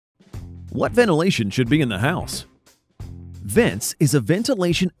What ventilation should be in the house? Vents is a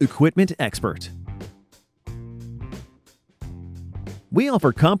ventilation equipment expert. We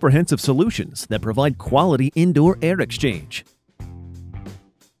offer comprehensive solutions that provide quality indoor air exchange.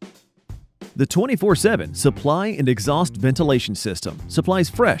 The 24/7 supply and exhaust ventilation system supplies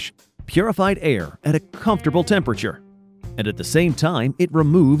fresh, purified air at a comfortable temperature, and at the same time it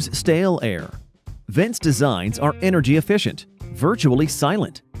removes stale air. Vents designs are energy efficient, virtually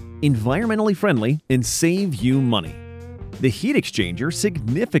silent, environmentally friendly, and save you money. The heat exchanger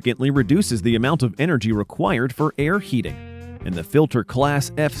significantly reduces the amount of energy required for air heating, and the filter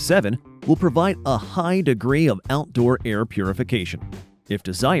class F7 will provide a high degree of outdoor air purification. If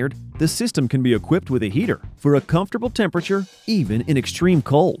desired, the system can be equipped with a heater for a comfortable temperature even in extreme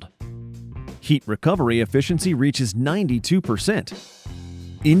cold. Heat recovery efficiency reaches 92%.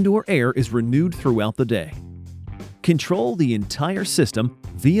 Indoor air is renewed throughout the day. Control the entire system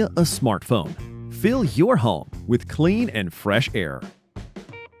via a smartphone. Fill your home with clean and fresh air.